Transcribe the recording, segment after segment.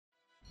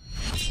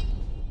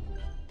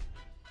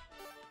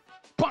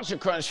Bunch of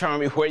Crunch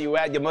Army, where you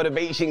at? Your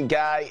motivation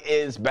guy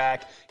is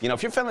back. You know,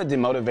 if you're feeling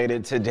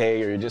demotivated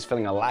today or you're just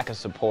feeling a lack of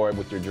support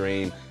with your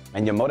dream,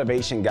 and your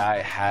motivation guy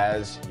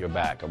has your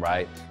back, all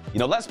right? You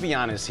know, let's be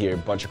honest here,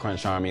 Bunch of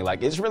Crunch Army.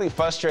 Like, it's really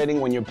frustrating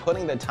when you're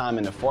putting the time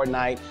into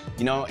Fortnite,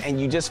 you know, and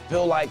you just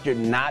feel like you're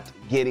not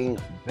getting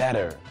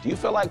better. Do you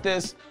feel like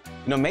this?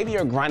 You know, maybe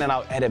you're grinding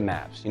out edit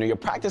maps. You know, you're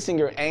practicing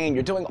your aim.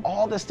 You're doing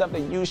all the stuff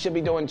that you should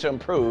be doing to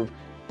improve,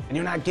 and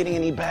you're not getting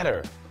any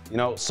better. You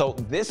know, so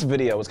this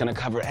video is gonna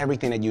cover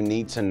everything that you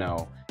need to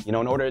know, you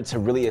know, in order to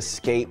really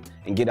escape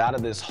and get out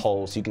of this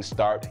hole so you can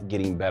start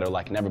getting better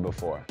like never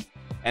before.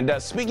 And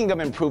speaking of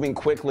improving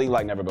quickly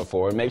like never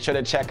before, make sure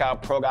to check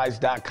out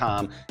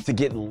ProGuides.com to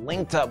get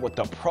linked up with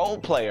a pro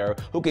player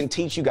who can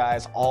teach you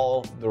guys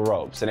all the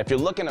ropes. And if you're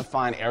looking to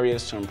find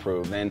areas to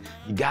improve, then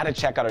you gotta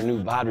check out our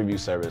new VOD review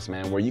service,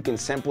 man, where you can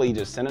simply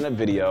just send in a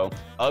video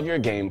of your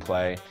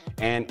gameplay,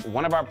 and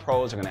one of our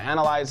pros are gonna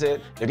analyze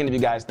it. They're gonna give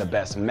you guys the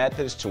best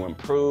methods to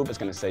improve. It's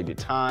gonna save you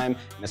time,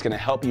 and it's gonna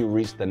help you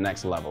reach the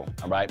next level,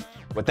 all right?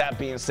 With that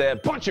being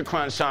said, Bunch of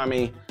Crunch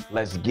Army,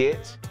 let's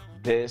get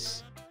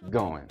this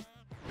going.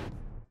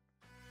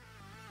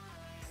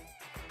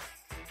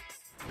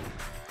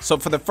 So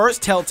for the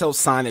first telltale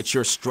sign that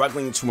you're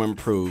struggling to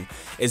improve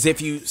is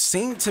if you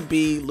seem to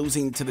be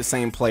losing to the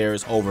same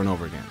players over and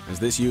over again. Is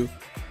this you?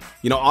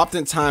 You know,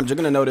 oftentimes you're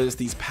gonna notice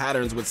these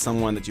patterns with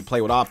someone that you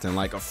play with often,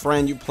 like a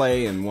friend you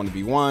play in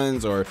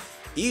 1v1s, or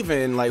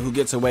even like who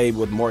gets away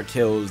with more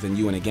kills than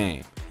you in a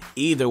game.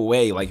 Either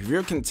way, like if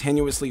you're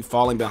continuously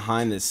falling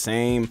behind the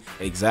same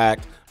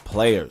exact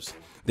players,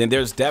 then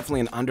there's definitely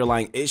an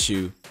underlying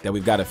issue that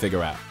we've got to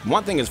figure out.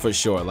 One thing is for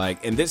sure,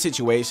 like in this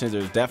situation,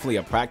 there's definitely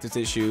a practice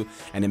issue,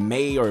 and it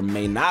may or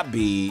may not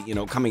be, you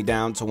know, coming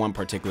down to one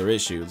particular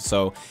issue.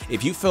 So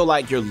if you feel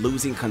like you're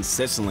losing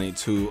consistently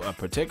to a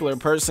particular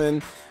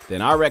person,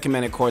 then our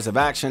recommended course of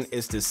action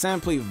is to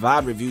simply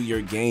VOD review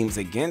your games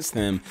against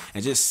them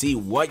and just see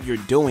what you're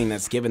doing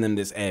that's giving them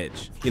this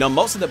edge. You know,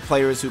 most of the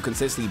players who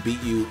consistently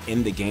beat you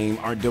in the game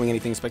aren't doing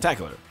anything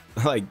spectacular.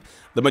 Like,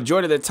 the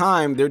majority of the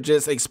time, they're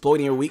just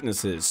exploiting your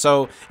weaknesses.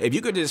 So if you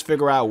could just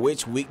figure out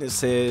which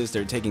weaknesses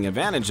they're taking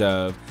advantage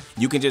of,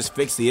 you can just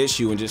fix the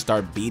issue and just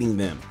start beating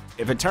them.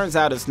 If it turns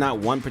out it's not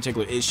one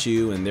particular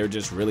issue and they're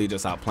just really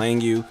just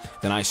outplaying you,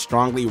 then I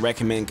strongly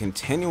recommend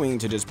continuing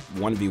to just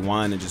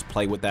 1v1 and just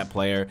play with that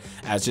player,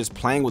 as just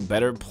playing with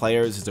better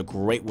players is a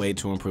great way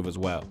to improve as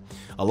well,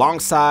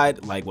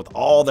 alongside like with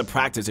all the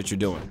practice that you're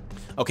doing.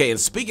 Okay, and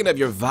speaking of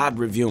your VOD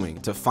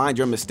reviewing, to find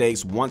your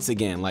mistakes once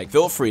again, like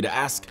feel free to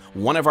ask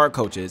one of our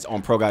coaches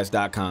on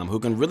ProGuides.com who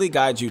can really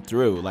guide you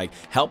through, like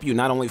help you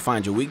not only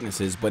find your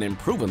weaknesses, but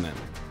improve on them.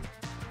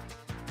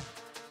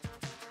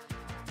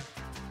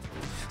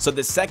 So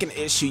the second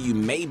issue you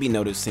may be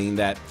noticing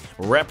that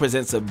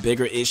represents a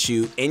bigger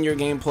issue in your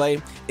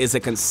gameplay is a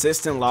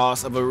consistent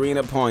loss of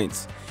arena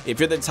points. If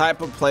you're the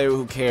type of player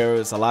who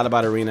cares a lot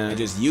about arena and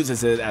just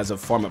uses it as a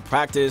form of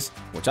practice,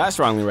 which I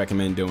strongly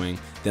recommend doing,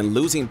 then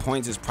losing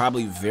points is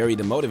probably very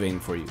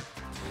demotivating for you.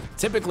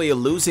 Typically,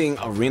 losing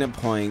arena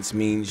points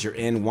means you're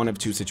in one of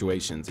two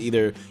situations.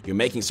 Either you're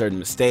making certain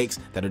mistakes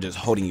that are just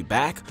holding you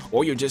back,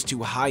 or you're just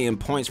too high in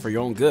points for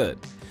your own good.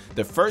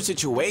 The first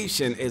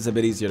situation is a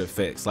bit easier to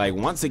fix. Like,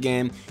 once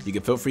again, you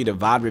can feel free to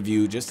VOD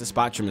review just to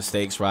spot your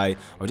mistakes, right?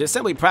 Or just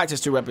simply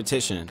practice through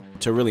repetition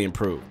to really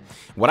improve.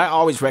 What I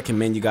always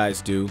recommend you guys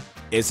do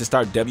is to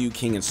start W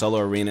keying in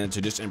solo arena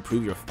to just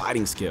improve your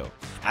fighting skill.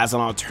 As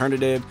an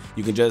alternative,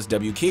 you can just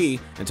W key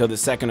until the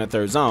second or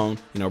third zone,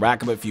 you know,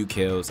 rack up a few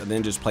kills, and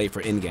then just play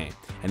for in-game,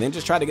 and then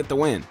just try to get the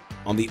win.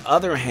 On the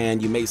other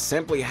hand, you may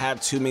simply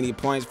have too many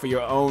points for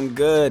your own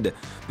good.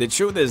 The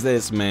truth is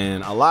this,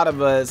 man, a lot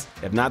of us,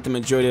 if not the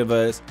majority of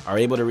us, are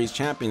able to reach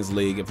Champions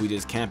League if we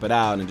just camp it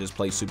out and just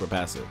play super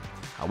passive.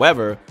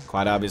 However,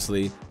 quite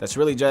obviously, that's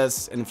really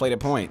just inflated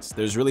points.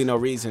 There's really no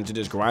reason to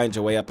just grind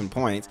your way up in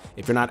points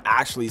if you're not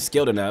actually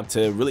skilled enough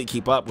to really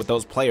keep up with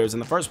those players in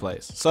the first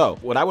place. So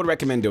what I would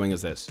recommend doing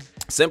is this: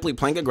 simply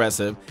playing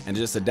aggressive and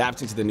just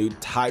adapting to the new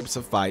types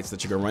of fights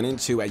that you're gonna run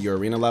into at your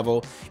arena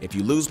level. If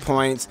you lose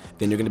points,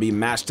 then you're gonna be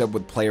matched up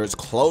with players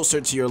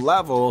closer to your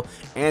level,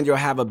 and you'll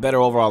have a better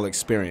overall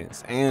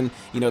experience. And,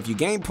 you know, if you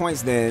gain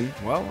points, then,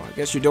 well, I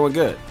guess you're doing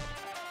good.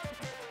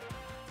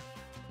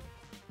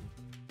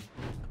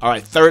 All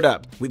right, third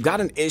up, we've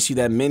got an issue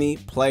that many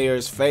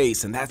players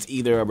face, and that's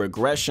either a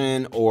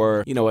regression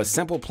or, you know, a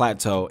simple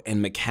plateau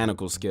in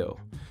mechanical skill.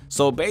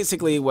 So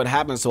basically what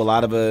happens to a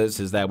lot of us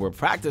is that we're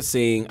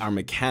practicing our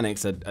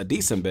mechanics a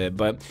decent bit,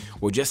 but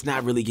we're just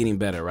not really getting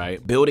better,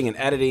 right? Building and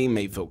editing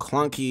may feel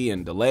clunky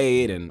and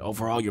delayed, and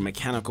overall your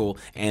mechanical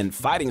and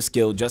fighting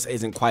skill just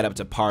isn't quite up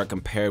to par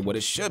compared to what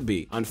it should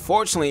be.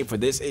 Unfortunately for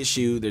this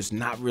issue, there's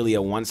not really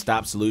a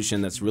one-stop solution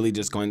that's really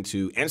just going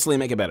to instantly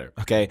make it better,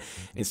 okay?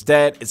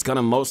 Instead, it's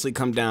gonna mostly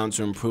come down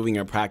to improving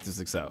your practice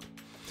itself.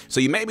 So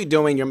you may be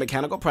doing your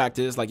mechanical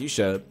practice like you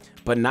should,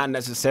 but not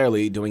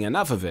necessarily doing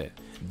enough of it.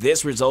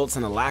 This results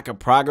in a lack of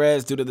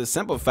progress due to the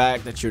simple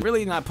fact that you're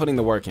really not putting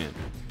the work in.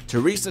 To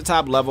reach the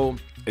top level,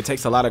 it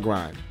takes a lot of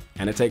grind,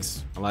 and it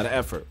takes a lot of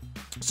effort.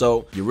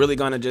 So you're really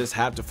gonna just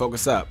have to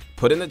focus up,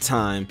 put in the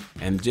time,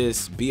 and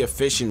just be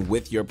efficient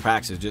with your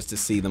practice just to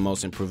see the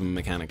most improvement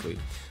mechanically.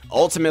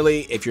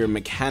 Ultimately, if your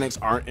mechanics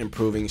aren't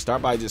improving,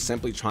 start by just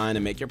simply trying to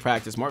make your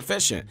practice more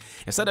efficient.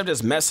 Instead of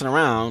just messing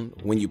around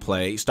when you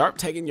play, start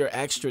taking your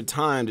extra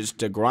time just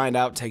to grind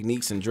out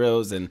techniques and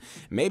drills, and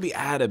maybe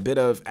add a bit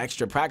of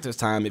extra practice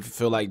time if you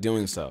feel like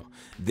doing so.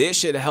 This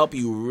should help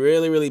you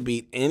really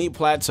beat any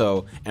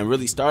plateau and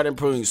really start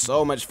improving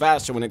so much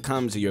faster when it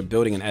comes to your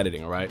building and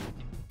editing, all right?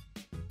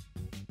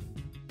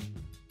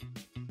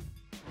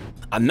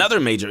 Another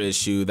major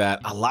issue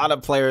that a lot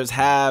of players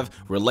have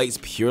relates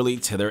purely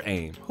to their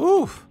aim.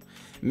 Whew.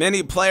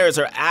 Many players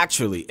are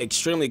actually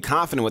extremely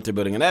confident with their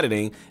building and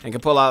editing and can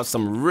pull out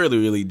some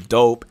really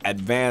dope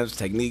advanced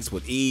techniques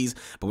with ease,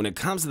 but when it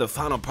comes to the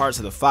final parts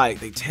of the fight,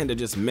 they tend to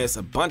just miss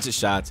a bunch of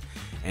shots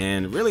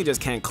and really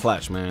just can't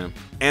clutch, man.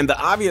 And the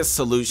obvious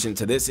solution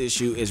to this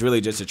issue is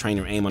really just to train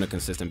your aim on a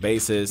consistent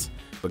basis.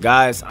 But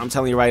guys, I'm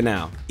telling you right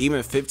now,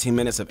 even 15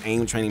 minutes of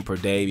aim training per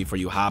day before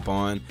you hop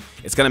on,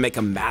 it's gonna make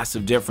a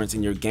massive difference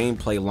in your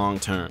gameplay long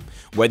term.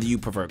 Whether you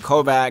prefer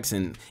Kovacs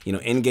and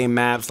in-game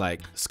maps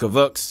like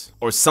Skavooks,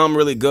 or some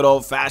really good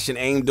old-fashioned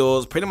aim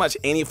duels, pretty much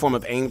any form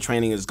of aim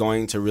training is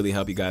going to really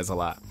help you guys a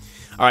lot.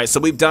 All right, so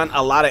we've done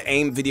a lot of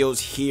aim videos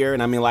here,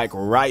 and I mean like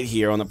right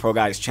here on the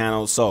ProGuides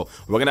channel. So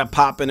we're gonna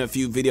pop in a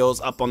few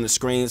videos up on the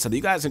screen so that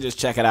you guys can just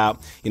check it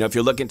out. If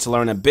you're looking to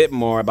learn a bit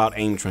more about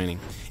aim training.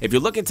 If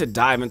you're looking to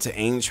dive into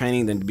aim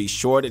training, then be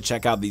sure to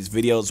check out these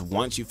videos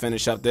once you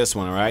finish up this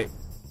one, all right?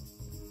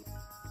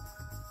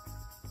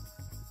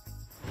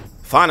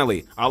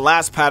 Finally, our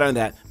last pattern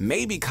that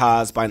may be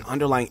caused by an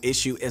underlying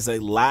issue is a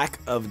lack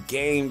of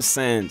game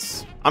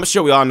sense. I'm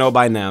sure we all know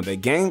by now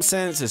that game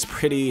sense is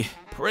pretty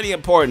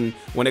important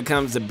when it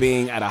comes to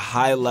being at a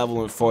high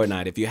level in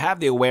Fortnite. If you have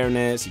the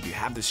awareness, if you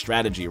have the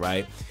strategy,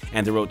 right,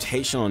 and the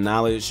rotational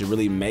knowledge to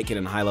really make it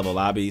in high level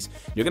lobbies,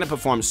 you're gonna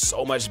perform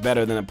so much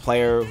better than a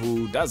player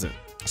who doesn't.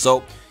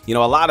 So, a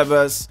lot of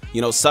us,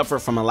 suffer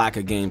from a lack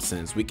of game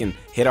sense. We can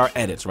hit our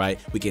edits, right?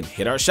 We can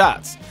hit our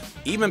shots,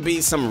 even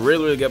be some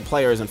really good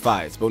players in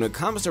fights. But when it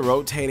comes to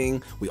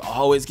rotating, we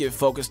always get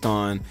focused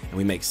on and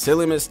we make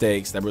silly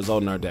mistakes that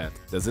result in our death.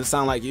 Does this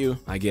sound like you?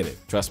 I get it.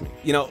 Trust me.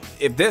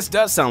 If this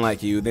does sound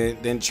like you,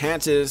 then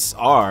chances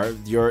are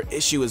your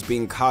issue is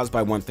being caused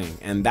by one thing,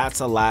 and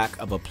that's a lack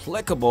of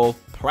applicable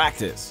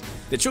practice.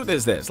 The truth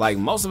is this, like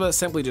most of us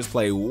simply just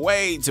play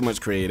way too much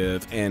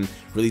creative and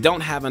really don't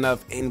have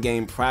enough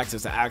in-game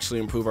practice to actually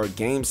improve our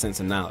game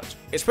sense and knowledge.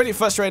 It's pretty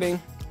frustrating,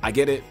 I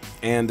get it,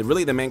 and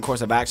really the main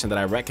course of action that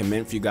I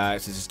recommend for you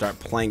guys is to start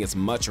playing as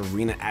much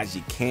arena as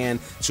you can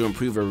to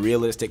improve your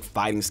realistic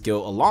fighting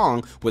skill,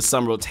 along with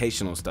some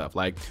rotational stuff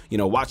like,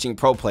 watching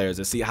pro players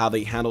to see how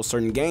they handle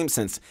certain game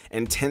sense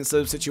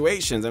intensive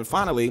situations, and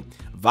finally,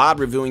 VOD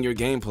reviewing your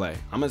gameplay.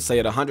 I'm gonna say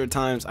it 100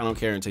 times, I don't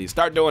care until you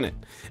start doing it.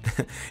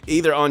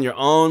 Either on your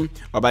own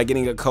or by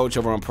getting a coach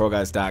over on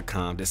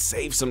ProGuides.com to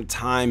save some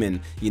time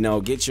and,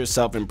 get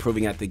yourself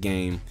improving at the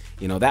game,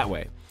 that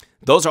way.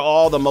 Those are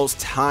all the most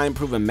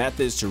time-proven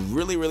methods to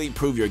really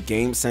prove your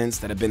game sense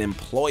that have been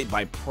employed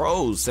by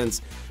pros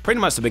since pretty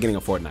much the beginning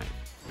of Fortnite.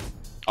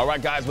 All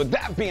right, guys, with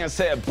that being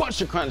said,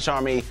 Butcher Crunch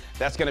Army,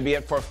 that's going to be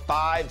it for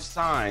 5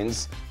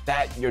 signs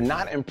that you're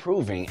not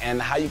improving and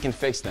how you can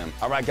fix them.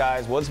 All right,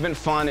 guys, well, it's been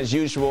fun as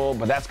usual,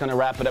 but that's going to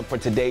wrap it up for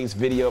today's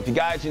video. If you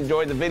guys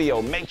enjoyed the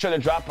video, make sure to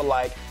drop a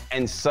like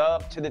and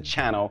sub to the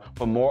channel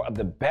for more of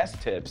the best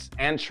tips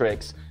and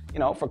tricks,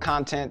 for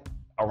content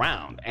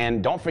around.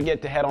 And don't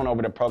forget to head on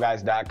over to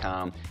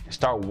ProGuides.com and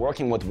start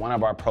working with one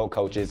of our pro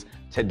coaches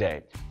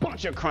today.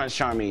 Butcher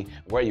Crunch Army,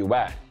 where you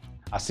at?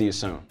 I'll see you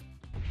soon.